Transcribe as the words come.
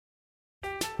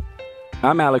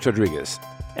I'm Alex Rodriguez.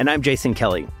 And I'm Jason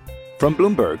Kelly. From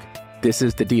Bloomberg, this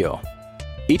is The Deal.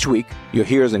 Each week, you'll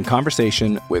hear us in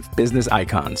conversation with business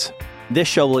icons. This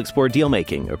show will explore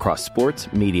deal-making across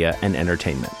sports, media, and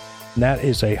entertainment. That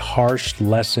is a harsh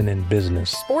lesson in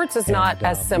business. Sports is not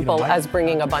as simple as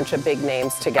bringing a bunch of big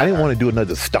names together. I didn't want to do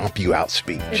another stomp you out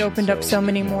speech. It opened up so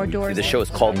many more doors. The show is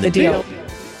called The Deal.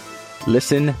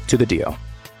 Listen to The Deal.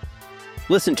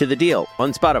 Listen to The Deal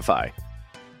on Spotify.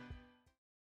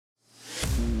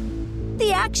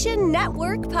 The Action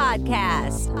Network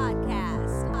Podcast.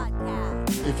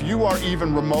 If you are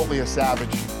even remotely a savage,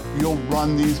 you'll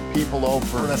run these people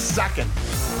over in a second.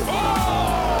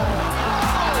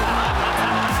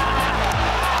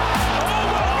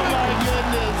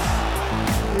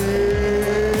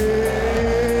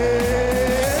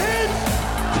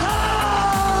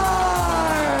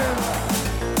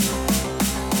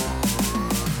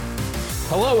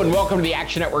 Hello and welcome to the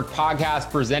Action Network podcast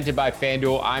presented by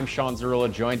FanDuel. I'm Sean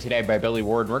Zerillo, joined today by Billy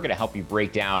Ward. And we're going to help you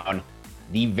break down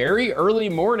the very early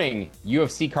morning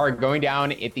UFC card going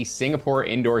down at the Singapore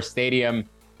Indoor Stadium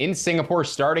in Singapore,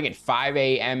 starting at 5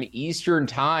 a.m. Eastern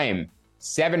Time.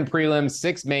 7 prelims,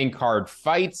 6 main card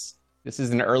fights. This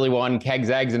is an early one. Kegs,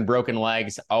 eggs, and broken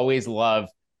legs. Always love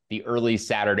the early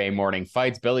Saturday morning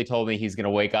fights. Billy told me he's going to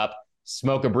wake up,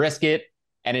 smoke a brisket,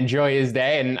 and enjoy his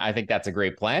day, and I think that's a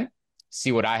great plan.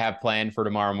 See what I have planned for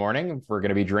tomorrow morning, if we're going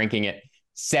to be drinking at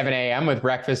 7 a.m. with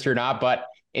breakfast or not. But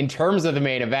in terms of the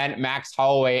main event, Max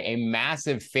Holloway, a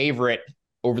massive favorite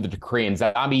over the Korean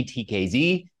Zombie,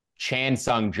 TKZ. Chan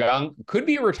Sung Jung. Could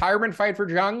be a retirement fight for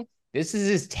Jung. This is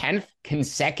his 10th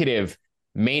consecutive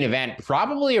main event.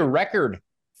 Probably a record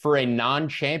for a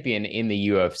non-champion in the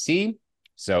UFC.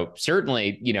 So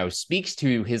certainly, speaks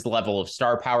to his level of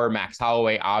star power. Max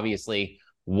Holloway, obviously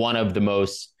one of the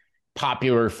most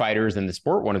popular fighters in the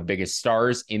sport, one of the biggest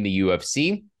stars in the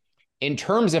UFC. In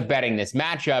terms of betting this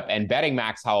matchup and betting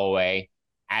Max Holloway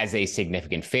as a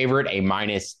significant favorite, a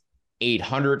minus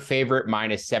 800 favorite,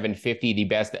 minus 750, the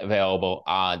best available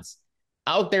odds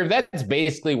out there. That's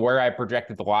basically where I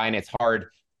projected the line. It's hard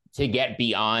to get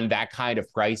beyond that kind of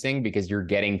pricing because you're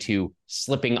getting to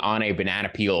slipping on a banana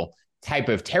peel type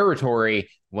of territory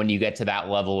when you get to that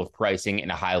level of pricing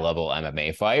in a high-level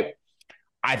MMA fight.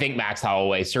 I think Max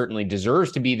Holloway certainly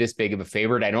deserves to be this big of a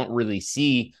favorite. I don't really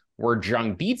see where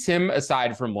Jung beats him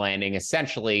aside from landing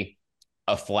essentially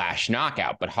a flash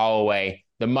knockout. But Holloway,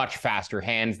 the much faster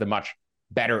hands, the much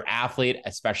better athlete,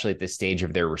 especially at this stage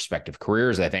of their respective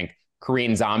careers. I think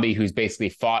Korean Zombie, who's basically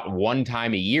fought one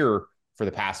time a year for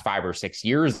the past 5 or 6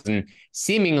 years and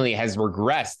seemingly has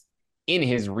regressed in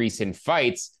his recent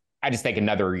fights. I just think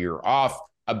another year off.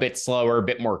 A bit slower, a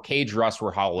bit more cage rust,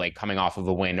 where Holloway, coming off of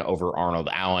a win over Arnold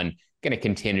Allen, going to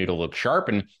continue to look sharp.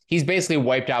 And he's basically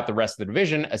wiped out the rest of the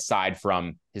division aside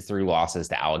from his 3 losses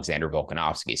to Alexander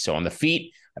Volkanovski. So on the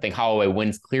feet, I think Holloway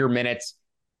wins clear minutes,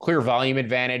 clear volume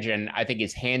advantage, and I think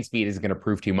his hand speed is going to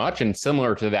prove too much. And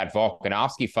similar to that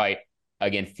Volkanovski fight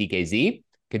against TKZ,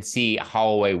 could see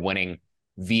Holloway winning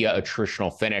via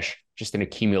attritional finish, just an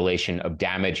accumulation of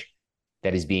damage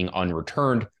that is being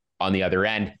unreturned on the other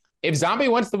end. If Zombie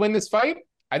wants to win this fight,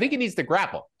 I think he needs to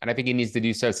grapple. And I think he needs to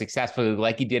do so successfully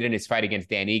like he did in his fight against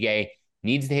Dan Ige.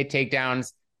 Needs to hit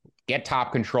takedowns, get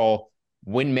top control,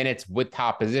 win minutes with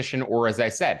top position, or as I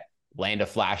said, land a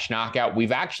flash knockout.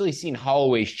 We've actually seen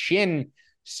Holloway's chin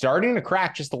starting to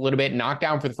crack just a little bit, knocked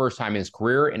down for the first time in his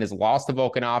career in his loss to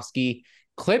Volkanovski,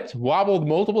 clipped, wobbled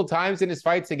multiple times in his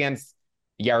fights against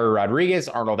Yair Rodriguez,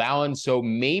 Arnold Allen. So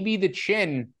maybe the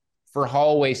chin for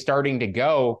Holloway starting to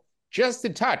go just a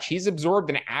touch. He's absorbed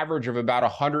an average of about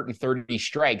 130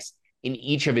 strikes in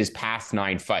each of his past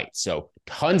 9 fights. So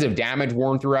tons of damage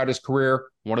worn throughout his career.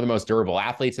 One of the most durable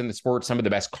athletes in the sport, some of the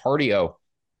best cardio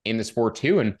in the sport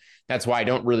too. And that's why I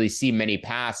don't really see many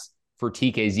paths for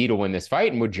TKZ to win this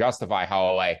fight and would justify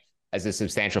Holloway as a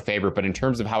substantial favorite. But in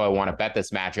terms of how I want to bet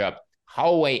this matchup,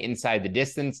 Holloway inside the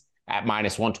distance at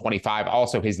minus 125.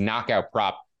 Also his knockout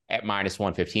prop at minus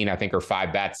 115, I think are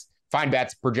 5 bets. Fine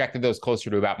bets, projected those closer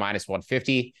to about minus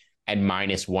 150 and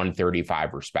minus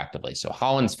 135 respectively. So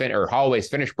Holloway's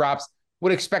finish props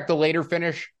would expect a later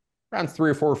finish around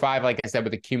 3 or 4 or 5, like I said,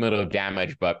 with the cumulative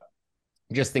damage, but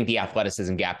just think the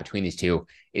athleticism gap between these two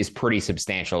is pretty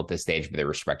substantial at this stage of their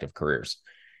respective careers.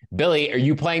 Billy, are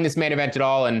you playing this main event at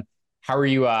all? And how are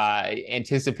you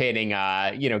anticipating,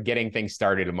 getting things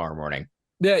started tomorrow morning?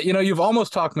 Yeah, you've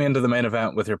almost talked me into the main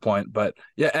event with your point, but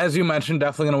yeah, as you mentioned,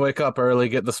 definitely going to wake up early,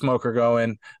 get the smoker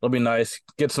going. It'll be nice,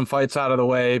 get some fights out of the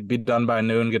way, be done by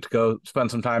noon, get to go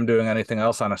spend some time doing anything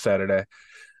else on a Saturday.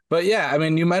 But yeah, I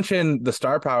mean, you mentioned the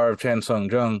star power of Chan Sung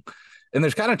Jung. And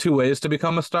there's kind of two ways to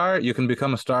become a star. You can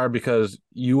become a star because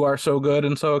you are so good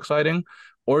and so exciting,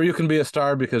 or you can be a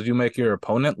star because you make your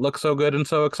opponent look so good and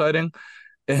so exciting.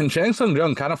 And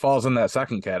Jung kind of falls in that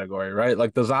second category, right?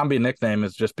 Like the zombie nickname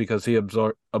is just because he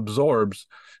absorbs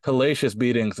hellacious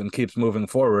beatings and keeps moving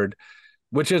forward,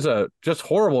 which is a just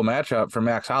horrible matchup for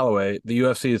Max Holloway, the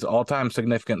UFC's all-time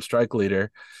significant strike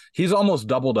leader. He's almost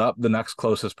doubled up the next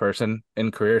closest person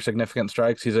in career significant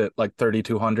strikes. He's at like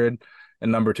 3,200,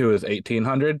 and number 2 is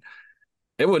 1,800.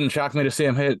 It wouldn't shock me to see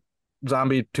him hit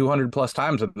Zombie 200 plus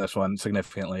times in this one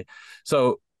significantly.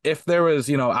 So if there was,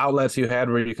 outlets you had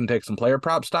where you can take some player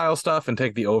prop style stuff and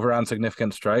take the over on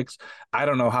significant strikes, I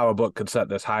don't know how a book could set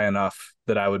this high enough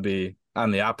that I would be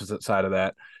on the opposite side of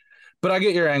that. But I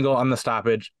get your angle on the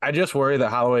stoppage. I just worry that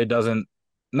Holloway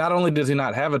not only does he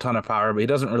not have a ton of power, but he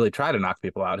doesn't really try to knock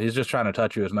people out. He's just trying to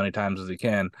touch you as many times as he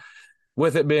can.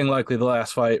 With it being likely the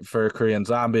last fight for Korean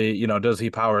Zombie, does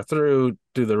he power through?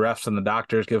 Do the refs and the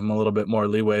doctors give him a little bit more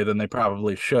leeway than they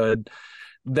probably should?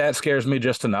 That scares me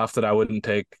just enough that I wouldn't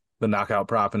take the knockout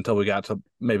prop until we got to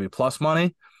maybe plus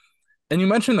money. And you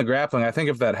mentioned the grappling. I think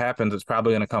if that happens, it's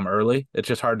probably going to come early. It's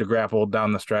just hard to grapple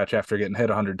down the stretch after getting hit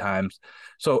 100 times.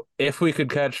 So if we could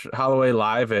catch Holloway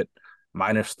live at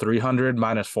minus 300,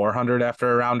 minus 400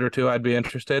 after a round or two, I'd be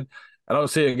interested. I don't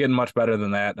see it getting much better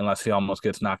than that unless he almost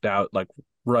gets knocked out like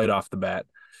right off the bat.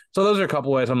 So those are a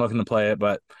couple ways I'm looking to play it,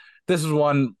 but this is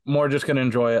one more just going to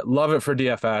enjoy it. Love it for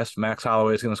DFS. Max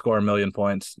Holloway is going to score 1 million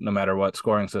points no matter what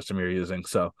scoring system you're using.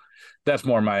 So that's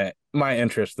more my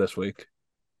interest this week.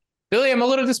 Billy, I'm a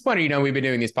little disappointed. We've been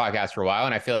doing these podcasts for a while,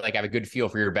 and I feel like I have a good feel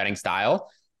for your betting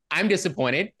style. I'm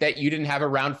disappointed that you didn't have a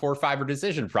round 4 or 5 or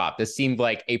decision prop. This seemed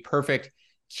like a perfect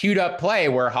queued up play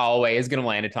where Holloway is going to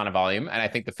land a ton of volume. And I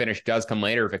think the finish does come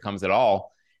later if it comes at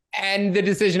all. And the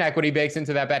decision equity bakes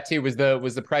into that bet too. Was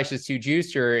the price just too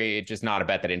juiced, or it just not a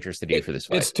bet that interested you for this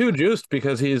fight? It's too juiced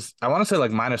because I want to say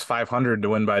like minus 500 to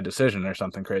win by decision or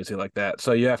something crazy like that.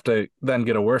 So you have to then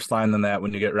get a worse line than that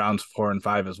when you get rounds 4 and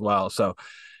 5 as well. So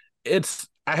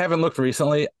I haven't looked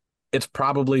recently. It's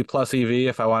probably plus EV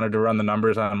if I wanted to run the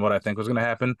numbers on what I think was going to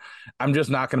happen. I'm just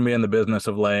not going to be in the business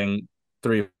of laying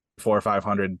 300, 400,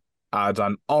 500 odds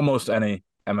on almost any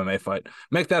MMA fight.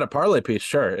 Make that a parlay piece,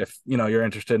 sure. If you're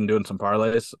interested in doing some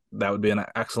parlays, that would be an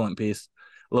excellent piece.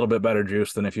 A little bit better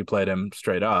juice than if you played him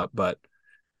straight up. But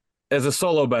as a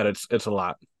solo bet, it's a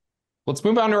lot. Let's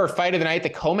move on to our fight of the night, the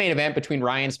co-main event between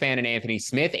Ryan Spann and Anthony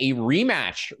Smith, a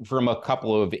rematch from a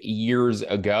couple of years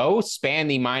ago. Spann,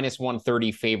 the minus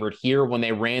 130 favorite here when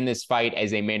they ran this fight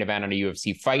as a main event on a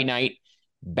UFC fight night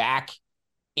back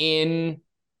in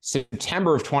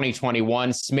September of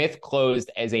 2021. Smith closed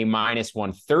as a minus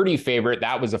 130 favorite.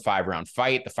 That was a 5-round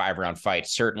fight. The 5-round fight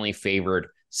certainly favored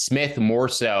Smith more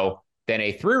so than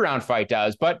a 3-round fight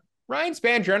does. But Ryan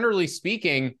Spann, generally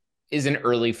speaking, is an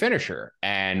early finisher.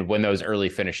 And when those early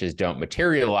finishes don't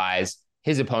materialize,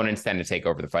 his opponents tend to take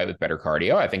over the fight with better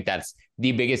cardio. I think that's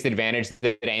the biggest advantage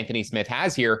that Anthony Smith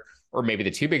has here, or maybe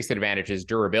the two biggest advantages,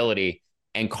 durability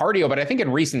and cardio. But I think in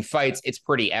recent fights, it's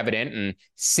pretty evident. And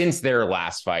since their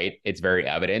last fight, it's very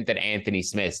evident that Anthony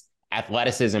Smith's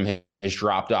athleticism has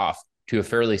dropped off to a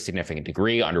fairly significant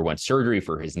degree, underwent surgery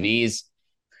for his knees.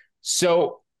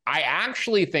 So I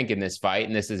actually think in this fight,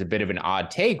 and this is a bit of an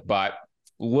odd take, but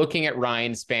looking at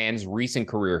Ryan Spann's recent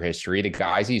career history, the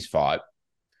guys he's fought,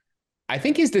 I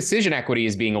think his decision equity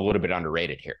is being a little bit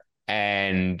underrated here.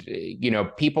 And,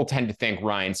 people tend to think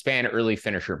Ryan Spann, early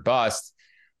finisher bust,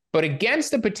 but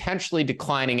against a potentially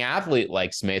declining athlete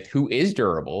like Smith, who is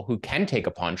durable, who can take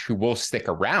a punch, who will stick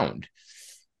around,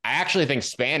 I actually think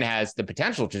Spann has the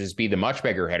potential to just be the much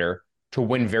bigger hitter to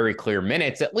win very clear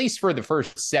minutes, at least for the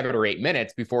first 7 or 8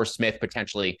 minutes before Smith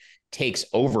potentially takes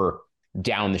over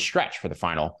down the stretch for the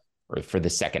final or for the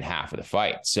second half of the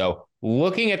fight. So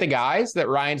looking at the guys that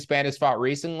Ryan Spann has fought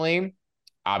recently,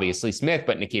 obviously Smith,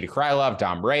 but Nikita Krylov,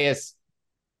 Dom Reyes,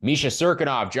 Misha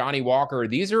Serkinov, Johnny Walker,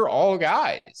 these are all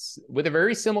guys with a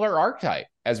very similar archetype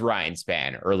as Ryan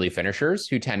Spann, early finishers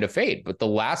who tend to fade. But the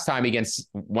last time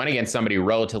went against somebody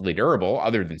relatively durable,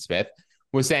 other than Smith,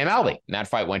 was Sam Alvey. And that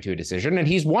fight went to a decision, and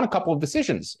he's won a couple of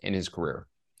decisions in his career.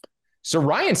 So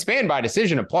Ryan Spann by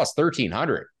decision at plus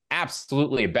 1,300.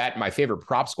 Absolutely a bet. My favorite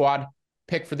prop squad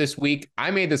pick for this week.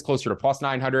 I made this closer to plus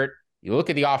 900. You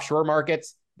look at the offshore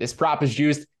markets, this prop is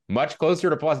juiced much closer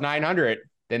to plus 900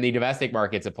 than the domestic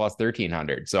markets at plus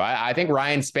 1,300. So I think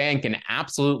Ryan Spann can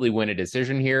absolutely win a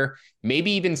decision here.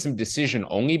 Maybe even some decision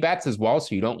only bets as well,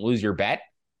 so you don't lose your bet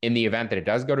in the event that it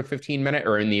does go to 15 minutes,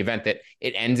 or in the event that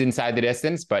it ends inside the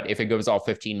distance. But if it goes all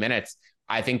 15 minutes,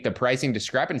 I think the pricing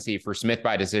discrepancy for Smith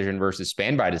by decision versus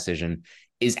Spann by decision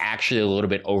is actually a little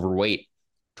bit overweight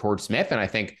towards Smith. And I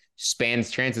think Span's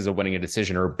chances of winning a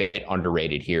decision are a bit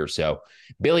underrated here. So,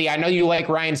 Billy, I know you like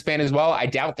Ryan Spann as well. I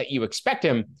doubt that you expect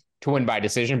him to win by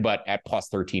decision, but at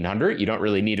plus 1,300, you don't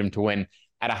really need him to win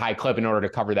at a high clip in order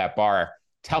to cover that bar.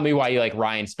 Tell me why you like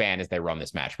Ryan Spann as they run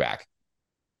this match back.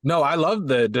 No, I love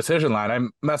the decision line.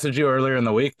 I messaged you earlier in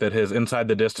the week that his inside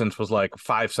the distance was like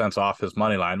 5 cents off his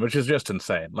money line, which is just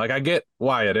insane. Like, I get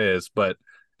why it is, but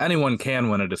anyone can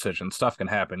win a decision. Stuff can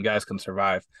happen. Guys can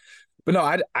survive. But no,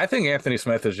 I think Anthony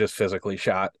Smith is just physically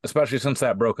shot, especially since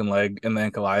that broken leg in the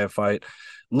Ankalaev fight.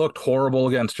 Looked horrible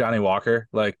against Johnny Walker.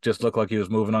 Like, just looked like he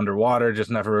was moving underwater, just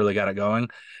never really got it going.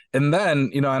 And then,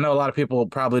 I know a lot of people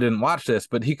probably didn't watch this,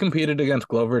 but he competed against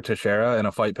Glover Teixeira in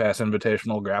a Fight Pass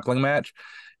Invitational grappling match.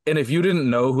 And if you didn't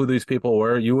know who these people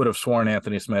were, you would have sworn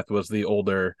Anthony Smith was the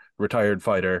older retired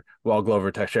fighter, while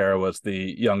Glover Teixeira was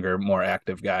the younger, more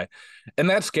active guy. And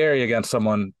that's scary against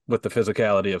someone with the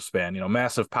physicality of Spann.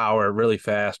 Massive power, really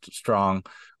fast, strong,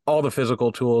 all the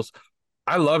physical tools.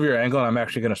 I love your angle, and I'm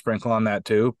actually going to sprinkle on that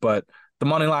too. But the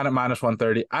money line at minus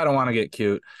 130, I don't want to get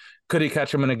cute. Could he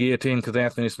catch him in a guillotine because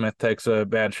Anthony Smith takes a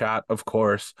bad shot? Of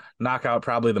course. Knockout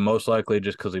probably the most likely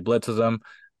just because he blitzes him.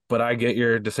 But I get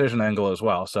your decision angle as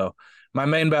well. So my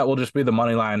main bet will just be the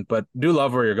money line, but do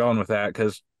love where you're going with that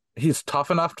because he's tough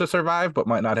enough to survive, but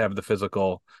might not have the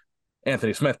physical.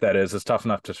 Anthony Smith, that is tough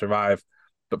enough to survive,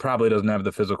 but probably doesn't have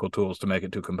the physical tools to make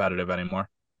it too competitive anymore.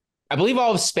 I believe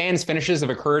all of Spann's finishes have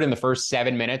occurred in the first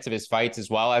 7 minutes of his fights as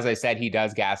well. As I said, he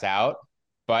does gas out.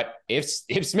 But if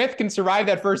Smith can survive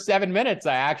that first 7 minutes,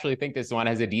 I actually think this one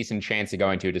has a decent chance of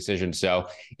going to a decision. So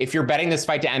if you're betting this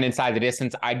fight to end inside the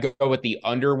distance, I'd go with the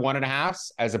under 1.5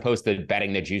 as opposed to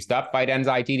betting the juiced up fight ends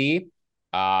ITD.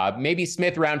 Maybe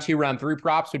Smith round 2, round 3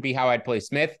 props would be how I'd play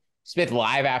Smith. Smith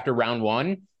live after round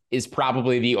 1 is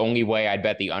probably the only way I'd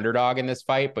bet the underdog in this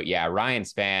fight. But yeah, Ryan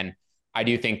Spann, I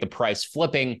do think the price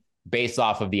flipping based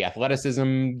off of the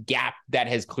athleticism gap that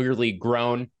has clearly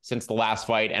grown since the last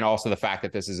fight, and also the fact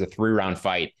that this is a 3-round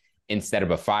fight instead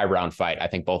of a 5-round fight. I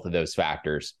think both of those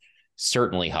factors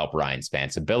certainly help Ryan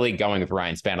Spann. So Billy going with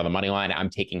Ryan Spann on the money line.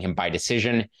 I'm taking him by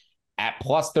decision at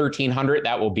plus 1,300.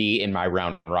 That will be in my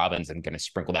round robins. I'm going to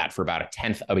sprinkle that for about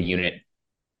 1/10 of a unit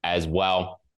as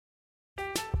well.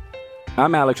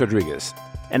 I'm Alex Rodriguez.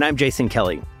 And I'm Jason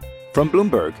Kelly. From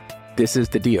Bloomberg, this is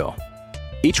The Deal.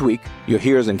 Each week, you'll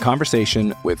hear us in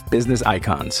conversation with business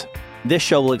icons. This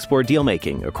show will explore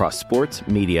deal-making across sports,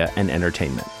 media, and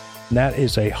entertainment. That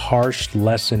is a harsh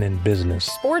lesson in business.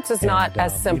 Sports is not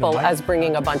as simple as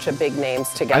bringing a bunch of big names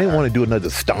together. I didn't want to do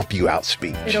another stomp you out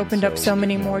speech. It opened up so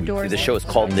many more doors. The show is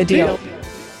called The Deal.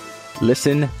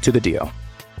 Listen to The Deal.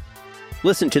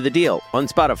 Listen to The Deal on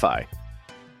Spotify.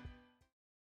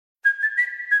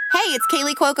 Hey, it's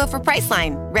Kaylee Cuoco for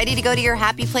Priceline. Ready to go to your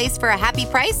happy place for a happy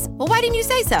price? Well, why didn't you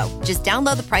say so? Just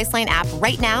download the Priceline app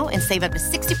right now and save up to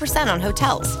 60% on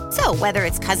hotels. So whether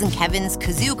it's Cousin Kevin's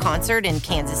Kazoo Concert in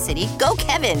Kansas City, go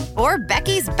Kevin, or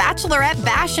Becky's Bachelorette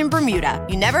Bash in Bermuda,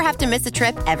 you never have to miss a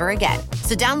trip ever again.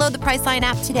 So download the Priceline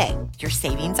app today. Your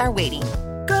savings are waiting.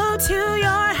 Go to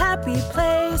your happy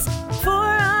place for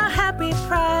a happy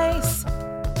price.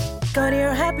 Go to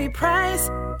your happy price,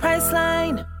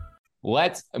 Priceline.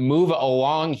 Let's move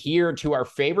along here to our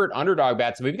favorite underdog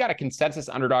bets. We've got a consensus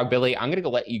underdog, Billy. I'm going to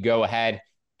let you go ahead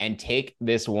and take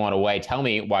this one away. Tell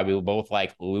me why we both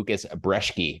like Lucas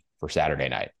Brzeski for Saturday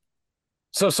night.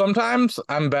 So sometimes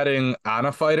I'm betting on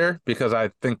a fighter because I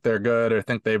think they're good or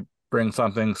think they bring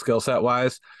something skill set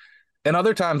wise. And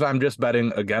other times I'm just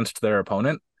betting against their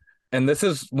opponent. And this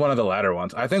is one of the latter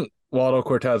ones. I think Waldo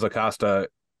Cortez Acosta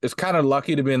is kind of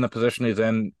lucky to be in the position he's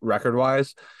in record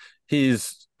wise.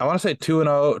 He's, I want to say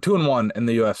 2-1 in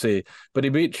the UFC, but he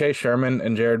beat Chase Sherman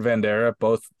and Jared Vanderaa,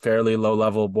 both fairly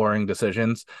low-level, boring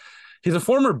decisions. He's a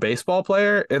former baseball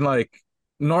player, and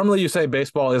normally you say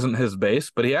baseball isn't his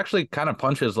base, but he actually kind of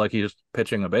punches like he's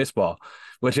pitching a baseball,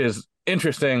 which is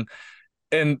interesting.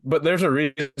 But there's a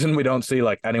reason we don't see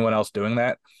anyone else doing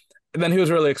that. And then he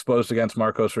was really exposed against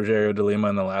Marcos Rogerio de Lima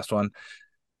in the last one.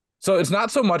 So it's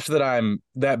not so much that I'm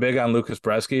that big on Lucas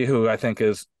Brzeski, who I think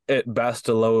is at best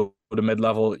a low to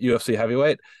mid-level UFC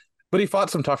heavyweight, but he fought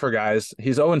some tougher guys.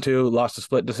 He's 0-2, lost a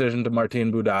split decision to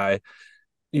Martin Buday,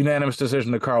 unanimous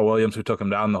decision to Carl Williams, who took him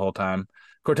down the whole time.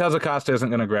 Cortez Acosta isn't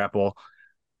going to grapple.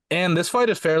 And this fight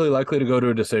is fairly likely to go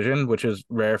to a decision, which is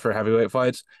rare for heavyweight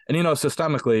fights. And,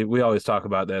 systemically, we always talk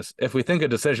about this. If we think a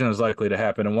decision is likely to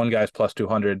happen and one guy's plus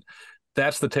 200,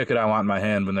 that's the ticket I want in my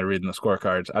hand when they're reading the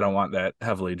scorecards. I don't want that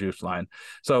heavily juiced line.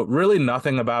 So really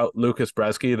nothing about Lucas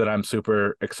Brzeski that I'm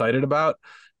super excited about,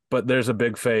 but there's a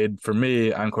big fade for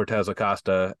me on Cortez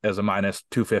Acosta as a minus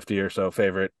 250 or so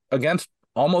favorite against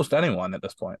almost anyone at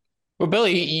this point. Well,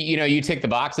 Billy, you tick the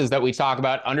boxes that we talk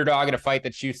about. Underdog in a fight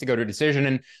that shoots to go to decision.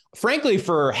 And frankly,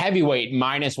 for heavyweight,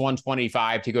 minus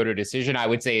 125 to go to a decision, I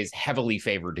would say is heavily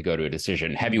favored to go to a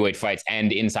decision. Heavyweight fights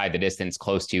end inside the distance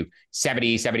close to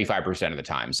 75% of the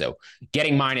time. So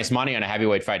getting minus money on a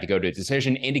heavyweight fight to go to a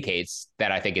decision indicates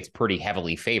that I think it's pretty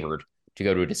heavily favored to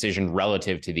go to a decision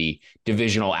relative to the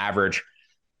divisional average.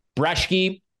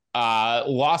 Brzeski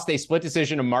lost a split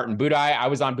decision to Martin Budaj. I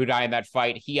was on Budaj in that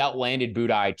fight. He outlanded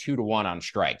Budaj 2-1 on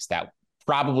strikes. That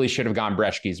probably should have gone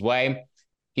Brzeski's way.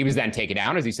 He was then taken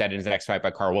down, as he said in his next fight,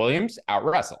 by Carl Williams,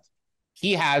 out-wrestled.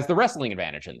 He has the wrestling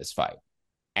advantage in this fight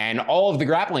and all of the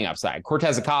grappling upside.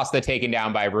 Cortez Acosta taken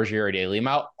down by Rogerio de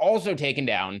Lima, also taken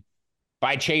down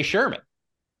by Chase Sherman.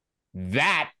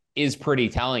 That is pretty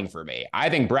telling for me. I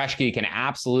think Brzeski can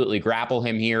absolutely grapple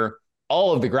him here.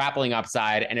 All of the grappling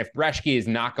upside. And if Brzeski is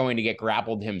not going to get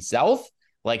grappled himself,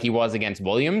 like he was against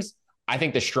Williams, I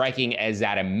think the striking is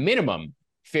at a minimum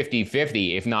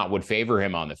 50-50, if not would favor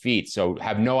him on the feet. So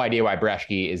have no idea why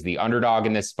Brzeski is the underdog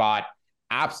in this spot.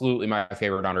 Absolutely my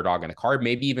favorite underdog on the card,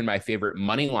 maybe even my favorite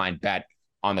money line bet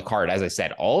on the card. As I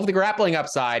said, all of the grappling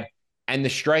upside and the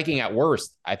striking at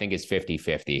worst, I think is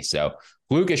 50-50. So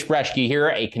Lukasz Brzeski here,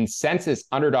 a consensus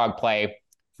underdog play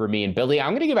for me and Billy.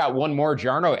 I'm going to give out one more,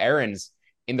 Jarno Aarons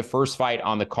in the first fight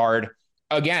on the card.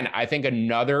 Again, I think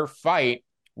another fight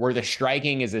where the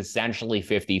striking is essentially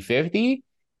 50-50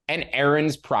 and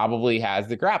Aarons probably has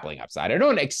the grappling upside. I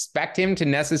don't expect him to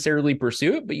necessarily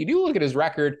pursue it, but you do look at his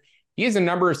record. He has a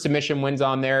number of submission wins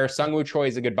on there. Sungwoo Choi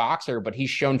is a good boxer, but he's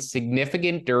shown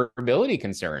significant durability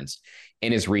concerns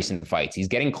in his recent fights. He's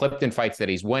getting clipped in fights that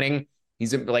he's winning.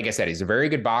 Like I said, he's a very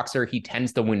good boxer. He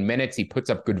tends to win minutes. He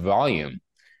puts up good volume.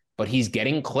 But he's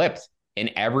getting clipped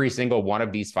in every single one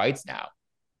of these fights now.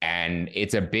 And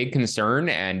it's a big concern,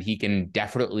 and he can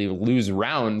definitely lose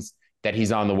rounds that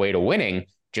he's on the way to winning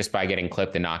just by getting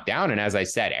clipped and knocked down. And as I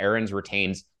said, Aarons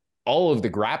retains all of the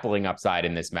grappling upside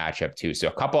in this matchup too. So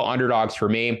a couple underdogs for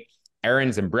me,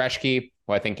 Aarons and Brzeski,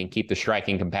 who I think can keep the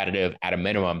striking competitive at a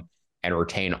minimum and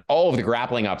retain all of the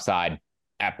grappling upside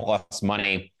at plus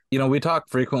money. We talk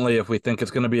frequently if we think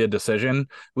it's going to be a decision,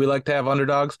 we like to have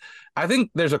underdogs. I think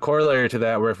there's a corollary to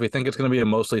that where if we think it's going to be a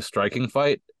mostly striking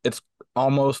fight, it's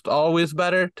almost always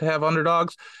better to have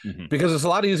underdogs because it's a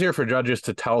lot easier for judges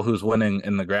to tell who's winning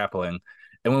in the grappling.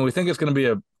 And when we think it's going to be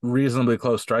a reasonably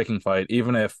close striking fight,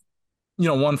 even if,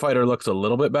 one fighter looks a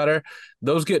little bit better,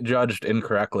 those get judged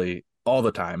incorrectly all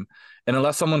the time. And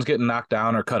unless someone's getting knocked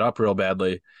down or cut up real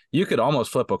badly, you could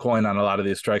almost flip a coin on a lot of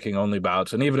these striking only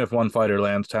bouts. And even if one fighter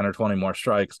lands 10 or 20 more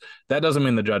strikes, that doesn't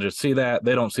mean the judges see that.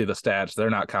 They don't see the stats.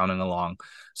 They're not counting along.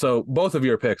 So both of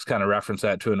your picks kind of reference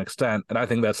that to an extent. And I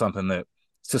think that's something that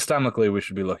systemically we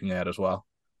should be looking at as well.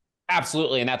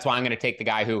 Absolutely. And that's why I'm going to take the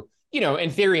guy who,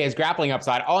 in theory has grappling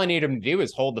upside. All I need him to do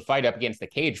is hold the fight up against the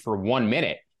cage for 1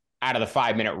 minute out of the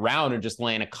 5-minute round and just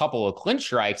land a couple of clinch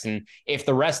strikes. And if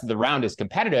the rest of the round is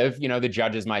competitive, the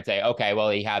judges might say, okay, well,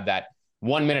 he had that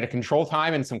 1 minute of control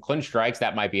time and some clinch strikes.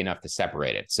 That might be enough to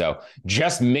separate it. So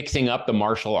just mixing up the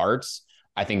martial arts,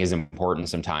 I think, is important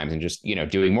sometimes. And just,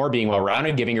 doing more, being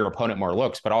well-rounded, giving your opponent more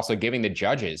looks, but also giving the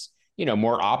judges,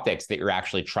 more optics that you're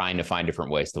actually trying to find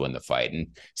different ways to win the fight. And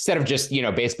instead of just,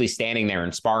 basically standing there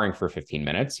and sparring for 15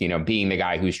 minutes, being the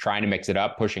guy who's trying to mix it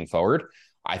up, pushing forward,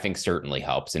 I think certainly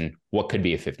helps in what could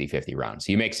be a 50-50 round.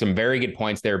 So you make some very good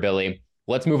points there, Billy.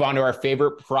 Let's move on to our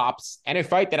favorite props and a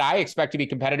fight that I expect to be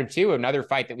competitive too. Another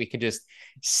fight that we could just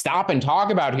stop and talk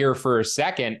about here for a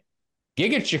second.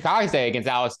 Giga Chikadze against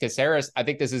Alex Caceres. I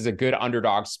think this is a good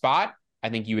underdog spot. I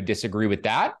think you would disagree with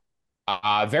that.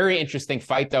 Very interesting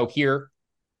fight though here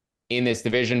in this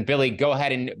division. Billy, go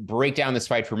ahead and break down this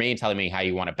fight for me and tell me how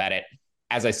you want to bet it.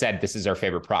 As I said, this is our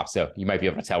favorite prop, so you might be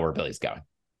able to tell where Billy's going.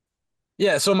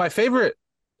 Yeah, so my favorite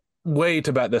way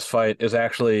to bet this fight is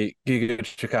actually Giga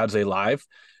Chikadze live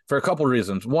for a couple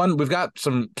reasons. One, we've got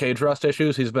some cage rust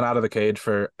issues. He's been out of the cage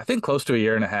for, I think, close to a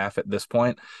year and a half at this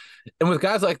point. And with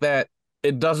guys like that,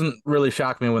 it doesn't really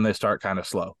shock me when they start kind of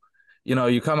slow.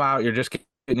 You come out, you're just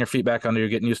getting your feet back under, you're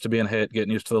getting used to being hit,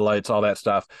 getting used to the lights, all that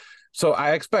stuff. So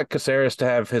I expect Caceres to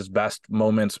have his best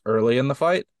moments early in the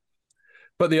fight.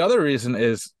 But the other reason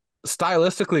is,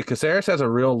 stylistically, Caceres has a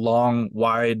real long,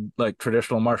 wide, like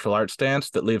traditional martial arts stance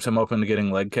that leaves him open to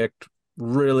getting leg kicked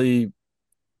really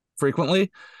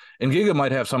frequently. And Giga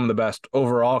might have some of the best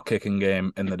overall kicking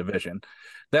game in the division.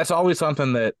 That's always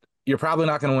something that you're probably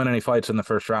not going to win any fights in the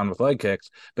first round with leg kicks,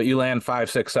 but you land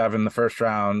 5, 6, 7 the first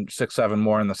round, 6, 7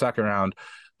 more in the second round.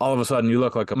 All of a sudden you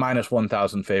look like a minus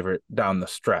 1,000 favorite down the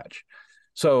stretch.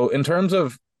 So in terms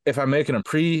of if I'm making a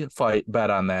pre-fight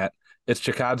bet on that, It's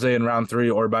Chikadze in round 3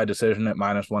 or by decision at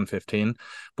 -115.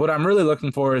 But what I'm really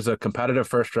looking for is a competitive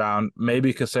first round.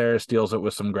 Maybe Caceres steals it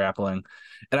with some grappling.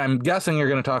 And I'm guessing you're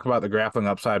going to talk about the grappling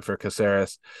upside for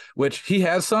Caceres, which he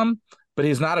has some, but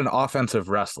he's not an offensive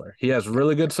wrestler. He has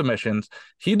really good submissions.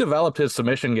 He developed his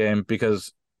submission game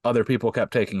because other people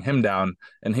kept taking him down,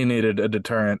 and he needed a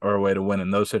deterrent or a way to win in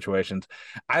those situations.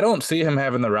 I don't see him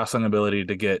having the wrestling ability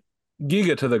to get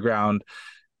Giga to the ground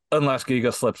unless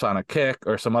Giga slips on a kick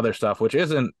or some other stuff, which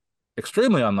isn't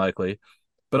extremely unlikely,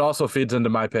 but also feeds into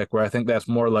my pick where I think that's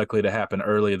more likely to happen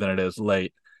early than it is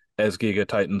late as Giga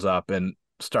tightens up and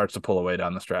starts to pull away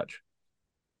down the stretch.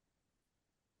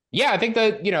 Yeah, I think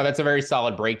that, that's a very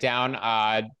solid breakdown.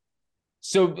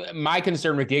 So my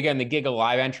concern with Giga and the Giga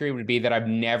live entry would be that I've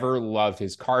never loved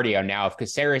his cardio. Now, if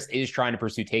Caceres is trying to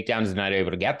pursue takedowns and not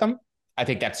able to get them, I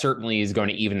think that certainly is going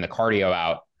to even the cardio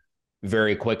out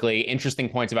very quickly. Interesting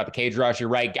points about the cage rush. You're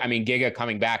right. I mean, Giga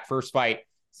coming back, first fight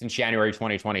since January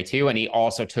 2022, and he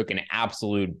also took an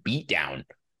absolute beatdown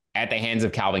at the hands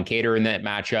of Calvin Kattar in that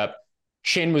matchup.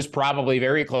 Chin was probably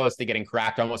very close to getting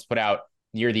cracked, almost put out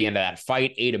near the end of that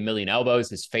fight, ate a million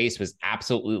elbows. His face was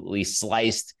absolutely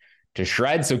sliced to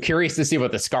shreds. So curious to see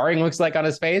what the scarring looks like on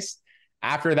his face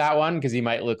after that one, because he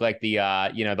might look like the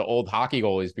old hockey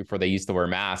goalies before they used to wear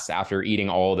masks after eating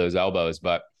all of those elbows.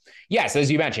 But yes,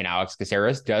 as you mentioned, Alex,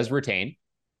 Caceres does retain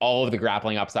all of the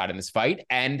grappling upside in this fight.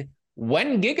 And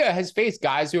when Giga has faced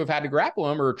guys who have had to grapple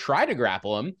him or try to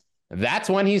grapple him, that's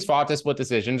when he's fought to split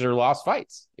decisions or lost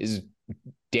fights. His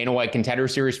Dana White Contender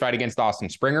Series fight against Austin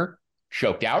Springer,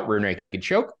 choked out, rear naked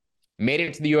choke. Made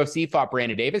it to the UFC, fought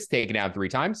Brandon Davis, taken down 3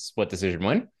 times, split decision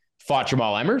win. Fought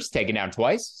Jamal Emmers, taken down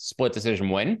twice, split decision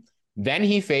win. Then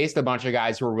he faced a bunch of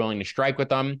guys who were willing to strike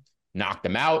with him, knocked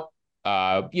them out,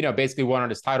 basically won on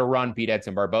his title run, beat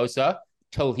Edson Barbosa,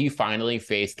 till he finally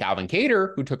faced Calvin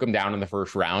Kattar, who took him down in the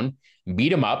first round,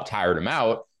 beat him up, tired him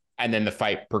out, and then the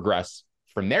fight progressed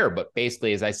from there. But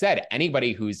basically, as I said,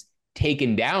 anybody who's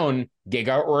taken down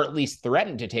Giga, or at least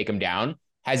threatened to take him down,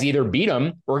 has either beat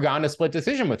him or gone to split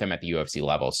decision with him at the UFC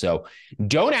level. So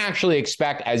don't actually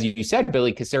expect, as you said,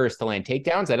 Billy Caceres to land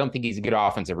takedowns. I don't think he's a good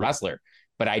offensive wrestler,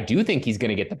 but I do think he's going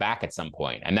to get the back at some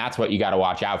point. And that's what you got to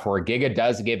watch out for. Giga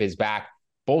does give his back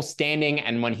both standing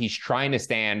and when he's trying to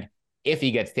stand, if he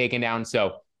gets taken down.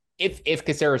 So if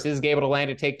Caceres is able to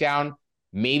land a takedown,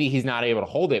 maybe he's not able to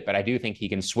hold it, but I do think he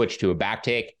can switch to a back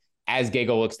take as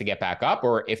Giga looks to get back up,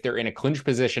 or if they're in a clinch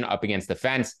position up against the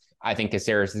fence, I think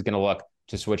Caceres is going to look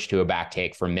to switch to a back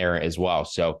take from there as well.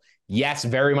 So yes,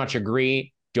 very much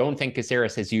agree. Don't think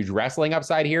Caceres has huge wrestling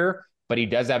upside here, but he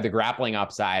does have the grappling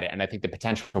upside. And I think the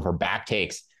potential for back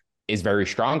takes is very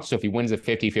strong. So if he wins a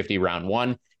 50-50 round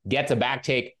 1, gets a back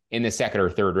take in the second or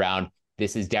third round,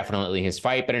 this is definitely his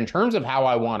fight. But in terms of how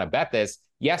I want to bet this,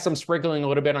 yes, I'm sprinkling a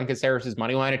little bit on Caceres'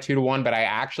 money line at 2-1, but I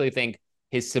actually think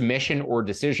his submission or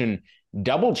decision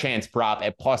double chance prop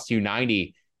at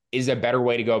 +290 is a better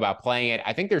way to go about playing it.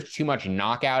 I think there's too much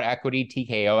knockout equity,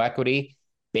 TKO equity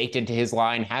baked into his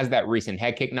line. Has that recent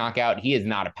head kick knockout. He is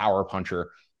not a power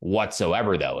puncher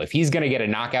whatsoever, though. If he's going to get a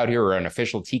knockout here or an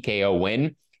official TKO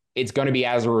win, it's going to be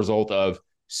as a result of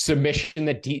submission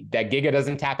that Giga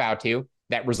doesn't tap out to,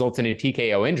 that results in a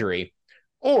TKO injury,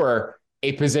 or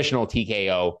a positional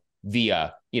TKO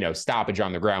via, stoppage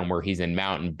on the ground where he's in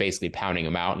mount and basically pounding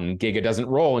him out, and Giga doesn't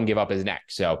roll and give up his neck.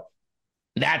 So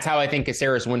that's how I think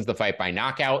Caceres wins the fight by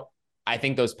knockout. I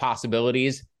think those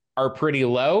possibilities are pretty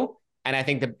low. And I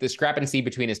think the discrepancy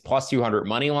between his +200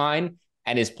 money line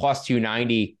and his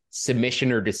 +290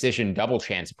 submission or decision double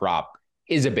chance prop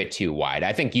is a bit too wide.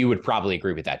 I think you would probably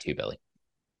agree with that too, Billy.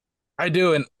 I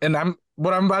do. And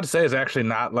what I'm about to say is actually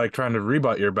not like trying to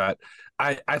rebut your bet.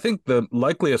 I think the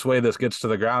likeliest way this gets to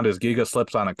the ground is Giga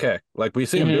slips on a kick. Like we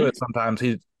see him do it sometimes.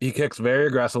 He kicks very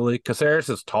aggressively. Caceres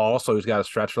is tall, so he's got to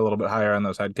stretch a little bit higher on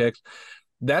those head kicks.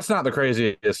 That's not the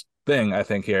craziest thing, I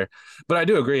think, here. But I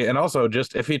do agree. And also,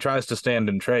 just if he tries to stand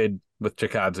and trade with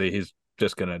Chikadze, he's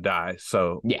just going to die.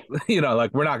 So, yeah,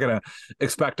 we're not going to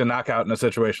expect a knockout in a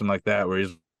situation like that where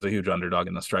he's a huge underdog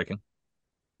in the striking.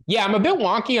 Yeah, I'm a bit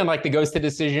wonky on the goes to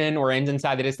decision or ends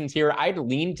inside the distance here. I'd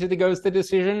lean to the goes to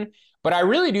decision, but I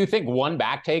really do think one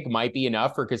back take might be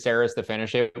enough for Caceres to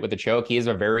finish it with a choke. He is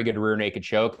a very good rear naked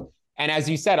choke. And as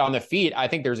you said, on the feet, I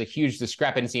think there's a huge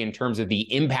discrepancy in terms of the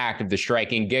impact of the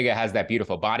striking. Giga has that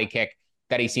beautiful body kick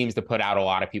that he seems to put out a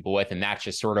lot of people with, and that's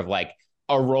just sort of like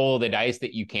a roll of the dice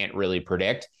that you can't really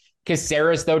predict.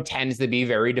 Caceres, though, tends to be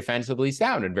very defensively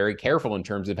sound and very careful in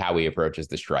terms of how he approaches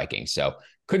the striking. So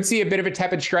could see a bit of a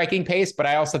tepid striking pace, but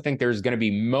I also think there's going to be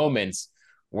moments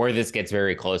where this gets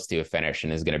very close to a finish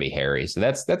and is going to be hairy. So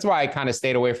that's why I kind of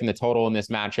stayed away from the total in this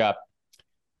matchup.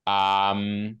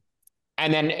 And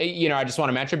then, I just want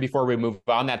to mention before we move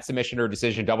on, that submission or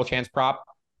decision double chance prop,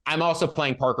 I'm also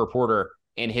playing Parker Porter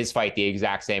in his fight the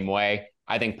exact same way.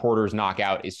 I think Porter's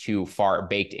knockout is too far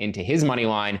baked into his money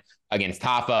line against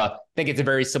Tafa. I think it's a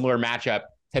very similar matchup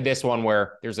to this one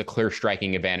where there's a clear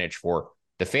striking advantage for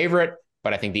the favorite,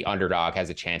 but I think the underdog has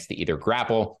a chance to either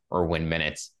grapple or win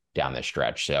minutes down the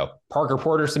stretch. So Parker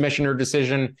Porter submission or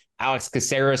decision, Alex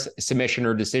Caceres submission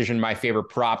or decision, my favorite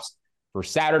props for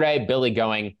Saturday. Billy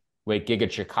going with Giga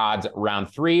Chikadze round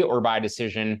 3 or by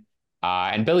decision.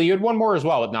 And Billy, you had one more as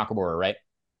well with Nakamura, right?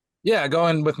 Yeah,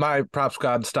 going with my prop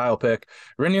squad style pick,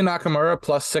 Rinya Nakamura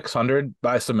plus 600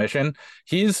 by submission.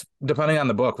 He's, depending on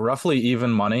the book, roughly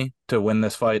even money to win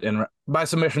this fight by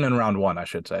submission in round 1, I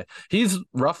should say. He's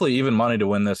roughly even money to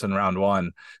win this in round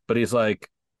 1, but he's like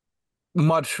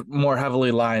much more heavily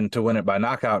lined to win it by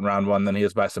knockout in round 1 than he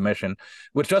is by submission,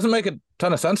 which doesn't make a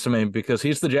ton of sense to me because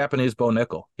he's the Japanese Bo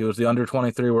Nickel. He was the under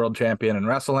 23 world champion in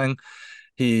wrestling.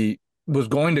 He was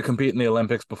going to compete in the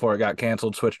Olympics before it got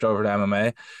canceled, switched over to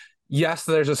MMA. Yes,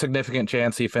 there's a significant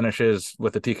chance he finishes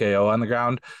with a TKO on the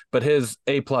ground, but his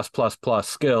A+++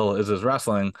 skill is his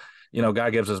wrestling. Guy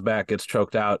gives his back, gets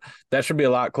choked out. That should be a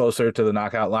lot closer to the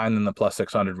knockout line than the plus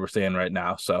 600 we're seeing right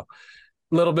now. So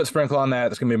a little bit sprinkle on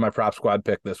that. It's going to be my prop squad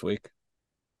pick this week.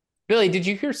 Billy, did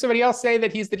you hear somebody else say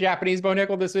that he's the Japanese Bo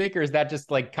Nickel this week, or is that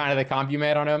just like kind of the comp you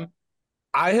made on him?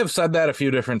 I have said that a few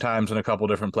different times in a couple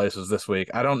different places this week.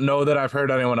 I don't know that I've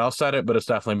heard anyone else said it, but it's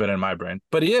definitely been in my brain.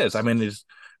 But he is. I mean, he's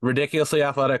ridiculously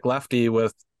athletic lefty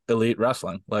with elite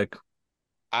wrestling.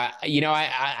 I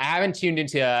haven't tuned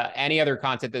into any other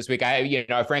content this week.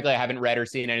 Frankly, I haven't read or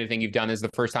seen anything you've done. This is the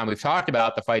first time we've talked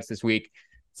about the fights this week.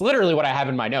 It's literally what I have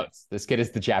in my notes. This kid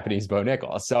is the Japanese Bo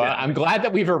Nickel. So yeah. I'm glad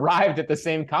that we've arrived at the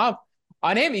same comp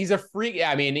on him. He's a freak.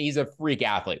 I mean, he's a freak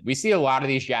athlete. We see a lot of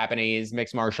these Japanese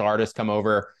mixed martial artists come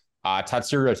over.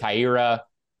 Tatsuro Taira,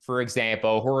 for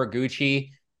example,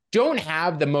 Horiguchi, don't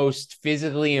have the most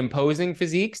physically imposing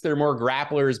physiques. They're more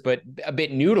grapplers, but a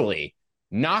bit noodly.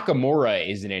 Nakamura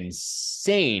is an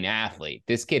insane athlete.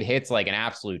 This kid hits like an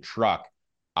absolute truck.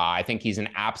 I think he's an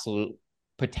absolute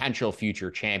potential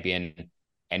future champion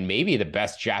and maybe the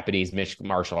best Japanese mixed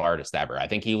martial artist ever. I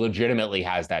think he legitimately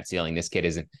has that ceiling. This kid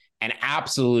is an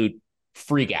absolute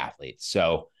freak athlete.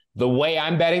 So the way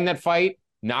I'm betting that fight,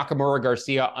 Nakamura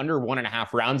Garcia under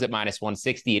 1.5 rounds at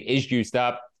 -160. It is juiced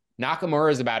up.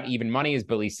 Nakamura is about even money, as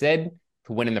Billy said,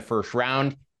 to win in the first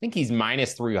round. I think he's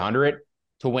 -300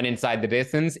 to win inside the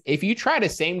distance. If you try to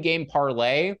same game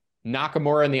parlay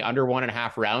Nakamura in the under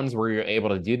 1.5 rounds where you're able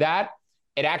to do that,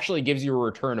 it actually gives you a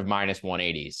return of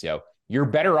 -180. So you're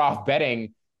better off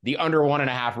betting the under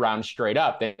 1.5 rounds straight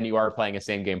up than you are playing a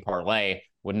same game parlay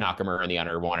with Nakamura in the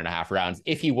under 1.5 rounds.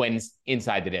 If he wins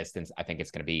inside the distance, I think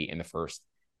it's going to be in the first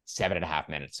 7.5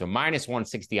 minutes. So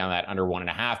 -160 on that under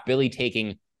 1.5. Billy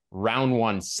taking round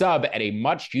 1 sub at a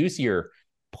much juicier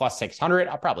 +600.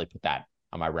 I'll probably put that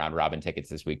on my round robin tickets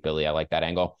this week, Billy. I like that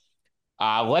angle.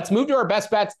 Let's move to our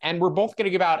best bets, and we're both going to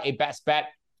give out a best bet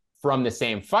from the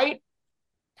same fight.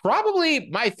 Probably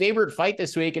my favorite fight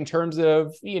this week in terms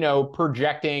of,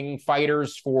 projecting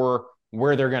fighters for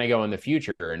where they're going to go in the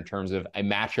future in terms of a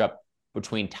matchup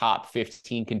between top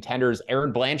 15 contenders.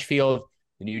 Erin Blanchfield,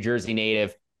 the New Jersey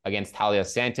native, against Talia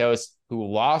Santos, who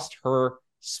lost her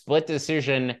split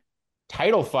decision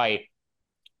title fight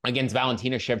against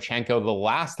Valentina Shevchenko the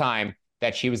last time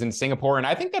that she was in Singapore. And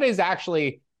I think that is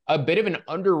actually a bit of an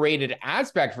underrated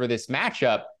aspect for this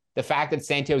matchup. The fact that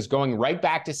Santos going right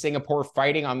back to Singapore,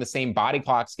 fighting on the same body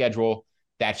clock schedule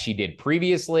that she did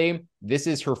previously. This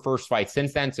is her first fight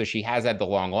since then, so she has had the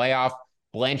long layoff.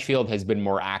 Blanchfield has been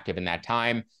more active in that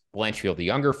time. Blanchfield, the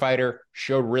younger fighter,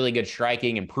 showed really good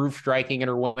striking, improved striking in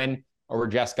her win over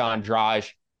Jessica Andrade.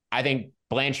 I think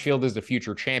Blanchfield is the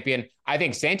future champion. I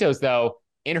think Santos, though,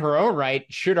 in her own right,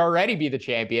 should already be the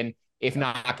champion, if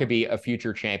not could be a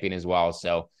future champion as well.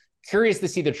 So curious to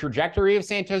see the trajectory of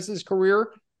Santos's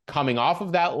career coming off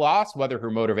of that loss, whether her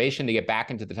motivation to get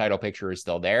back into the title picture is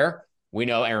still there. We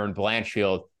know Erin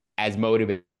Blanchfield as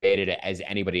motivated as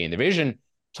anybody in the division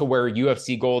to wear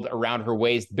UFC gold around her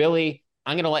waist. Billy,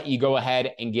 I'm going to let you go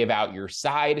ahead and give out your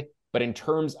side. But in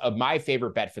terms of my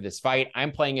favorite bet for this fight,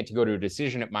 I'm playing it to go to a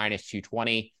decision at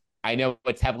 -220. I know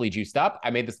it's heavily juiced up. I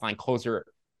made this line closer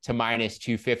to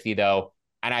 -250, though.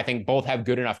 And I think both have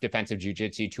good enough defensive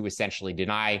jiu-jitsu to essentially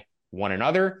deny one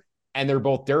another. And they're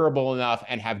both durable enough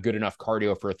and have good enough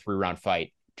cardio for a 3-round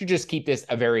fight to just keep this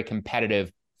a very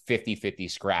competitive 50-50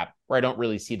 scrap, where I don't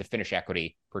really see the finish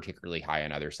equity particularly high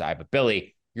on either side. But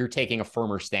Billy, you're taking a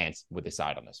firmer stance with the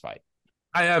side on this fight.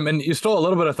 I am, and you stole a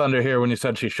little bit of thunder here when you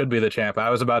said she should be the champ. I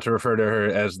was about to refer to her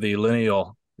as the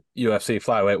lineal UFC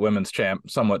flyweight women's champ,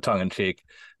 somewhat tongue-in-cheek,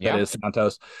 that is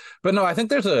Santos. But no, I think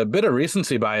there's a bit of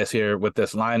recency bias here with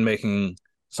this line making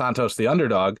Santos the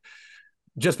underdog,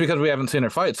 just because we haven't seen her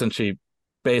fight since she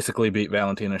basically beat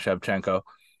Valentina Shevchenko.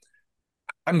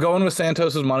 I'm going with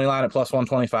Santos's money line at plus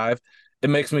 125. It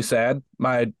makes me sad.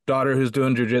 My daughter, who's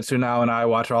doing jiu-jitsu now, and I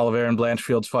watch all of Erin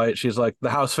Blanchfield's fight. She's like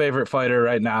the house favorite fighter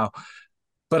right now.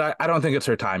 But I don't think it's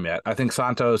her time yet. I think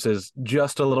Santos is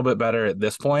just a little bit better at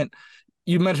this point.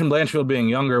 You mentioned Blanchfield being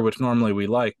younger, which normally we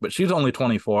like, but she's only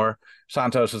 24.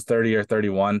 Santos is 30 or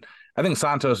 31. I think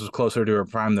Santos is closer to her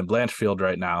prime than Blanchfield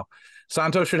right now.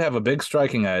 Santos should have a big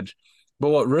striking edge. But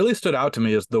what really stood out to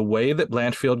me is the way that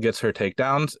Blanchfield gets her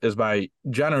takedowns is by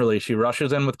generally she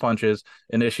rushes in with punches,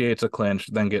 initiates a clinch,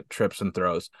 then get trips and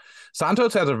throws.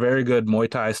 Santos has a very good Muay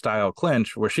Thai style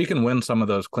clinch where she can win some of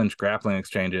those clinch grappling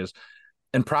exchanges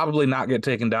and probably not get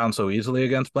taken down so easily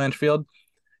against Blanchfield.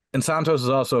 And Santos is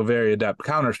also a very adept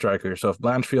counter striker. So if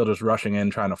Blanchfield is rushing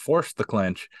in trying to force the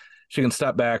clinch, she can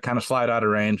step back, kind of slide out of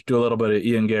range, do a little bit of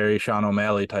Ian Gary, Sean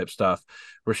O'Malley type stuff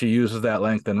where she uses that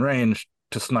length and range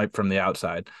to snipe from the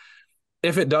outside.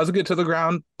 If it does get to the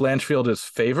ground, Blanchfield is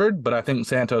favored, but I think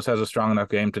Santos has a strong enough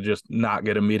game to just not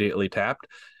get immediately tapped.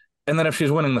 And then if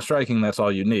she's winning the striking, that's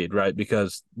all you need, right?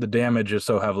 Because the damage is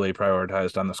so heavily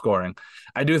prioritized on the scoring.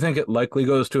 I do think it likely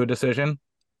goes to a decision.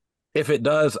 If it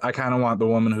does, I kind of want the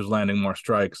woman who's landing more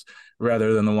strikes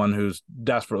rather than the one who's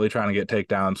desperately trying to get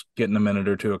takedowns, getting a minute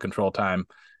or two of control time,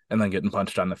 and then getting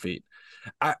punched on the feet.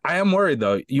 I am worried,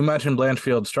 though. You mentioned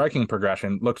Blanchfield's striking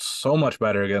progression looked so much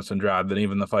better against Andrade than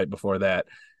even the fight before that.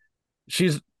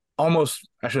 She's almost,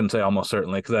 I shouldn't say almost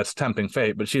certainly because that's tempting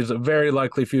fate, but she's a very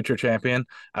likely future champion.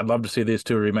 I'd love to see these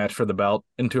two rematch for the belt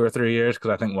in 2 or 3 years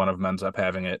because I think one of them ends up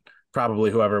having it.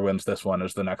 Probably whoever wins this one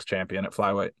is the next champion at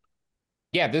flyweight.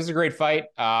 Yeah, this is a great fight.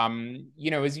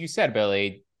 As you said,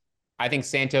 Billy, I think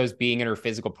Santos being in her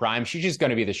physical prime, she's just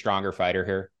going to be the stronger fighter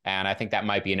here. And I think that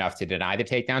might be enough to deny the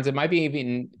takedowns. It might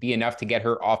even be enough to get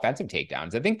her offensive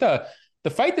takedowns. I think the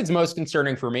fight that's most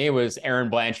concerning for me was Erin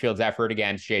Blanchfield's effort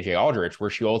against JJ Aldrich, where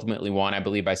she ultimately won, I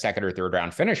believe, by second or third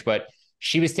round finish. But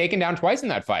she was taken down twice in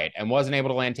that fight and wasn't able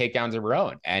to land takedowns of her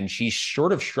own. And she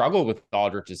sort of struggled with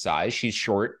Aldrich's size. She's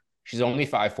short. She's only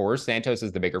 5'4". Santos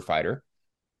is the bigger fighter.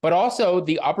 But also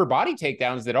the upper body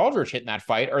takedowns that Aldrich hit in that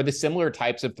fight are the similar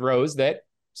types of throws that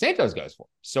Santos goes for.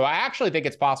 So I actually think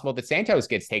it's possible that Santos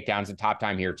gets takedowns at top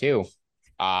time here too.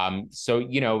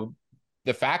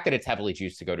 The fact that it's heavily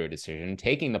juiced to go to a decision,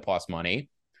 taking the plus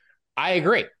money, I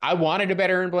agree. I wanted to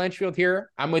bet Erin Blanchfield here.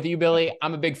 I'm with you, Billy.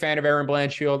 I'm a big fan of Erin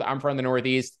Blanchfield. I'm from the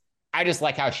Northeast. I just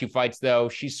like how she fights, though.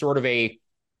 She's sort of a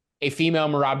female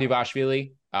Merab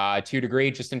Dvalishvili to a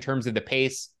degree, just in terms of the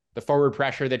pace, the forward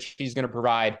pressure that she's going to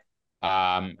provide.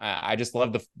 I just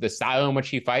love the style in which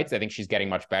she fights. I think she's getting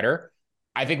much better.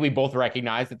 I think we both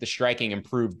recognize that the striking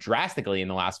improved drastically in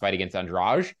the last fight against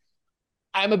Andrade.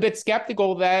 I'm a bit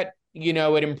skeptical that,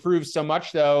 it improved so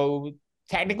much, though,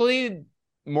 technically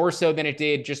more so than it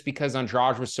did just because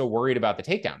Andrade was so worried about the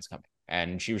takedowns coming.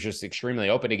 And she was just extremely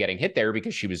open to getting hit there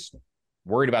because she was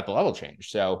worried about the level change.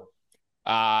 So,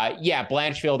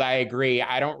 Blanchfield, I agree.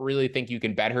 I don't really think you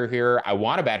can bet her here. I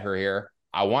want to bet her here.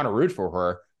 I want to root for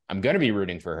her. I'm going to be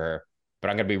rooting for her, but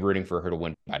I'm going to be rooting for her to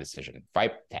win by decision.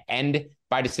 Fight to end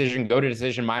by decision, go to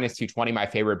decision, minus 220, my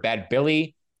favorite bet.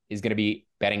 Billy is going to be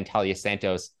betting Talia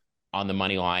Santos on the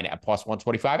money line at plus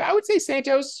 125. I would say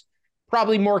Santos,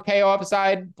 probably more KO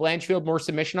upside, Blanchfield more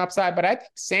submission upside, but I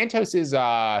think Santos's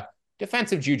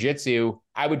defensive jiu-jitsu,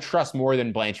 I would trust more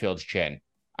than Blanchfield's chin,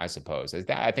 I suppose.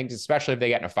 I think especially if they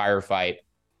get in a firefight, I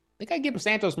think I'd give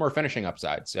Santos more finishing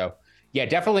upside. So, yeah,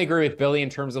 definitely agree with Billy in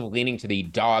terms of leaning to the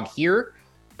dog here.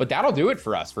 But that'll do it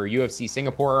for us for UFC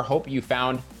Singapore. Hope you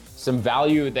found some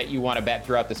value that you want to bet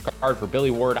throughout this card. For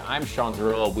Billy Ward, I'm Sean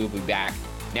Zerillo. We'll be back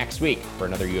next week for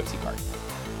another UFC card.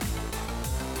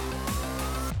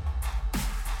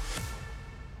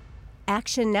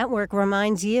 Action Network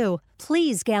reminds you,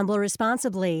 please gamble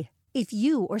responsibly. If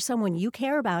you or someone you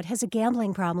care about has a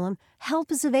gambling problem, help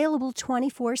is available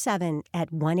 24/7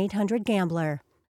 at 1-800-GAMBLER.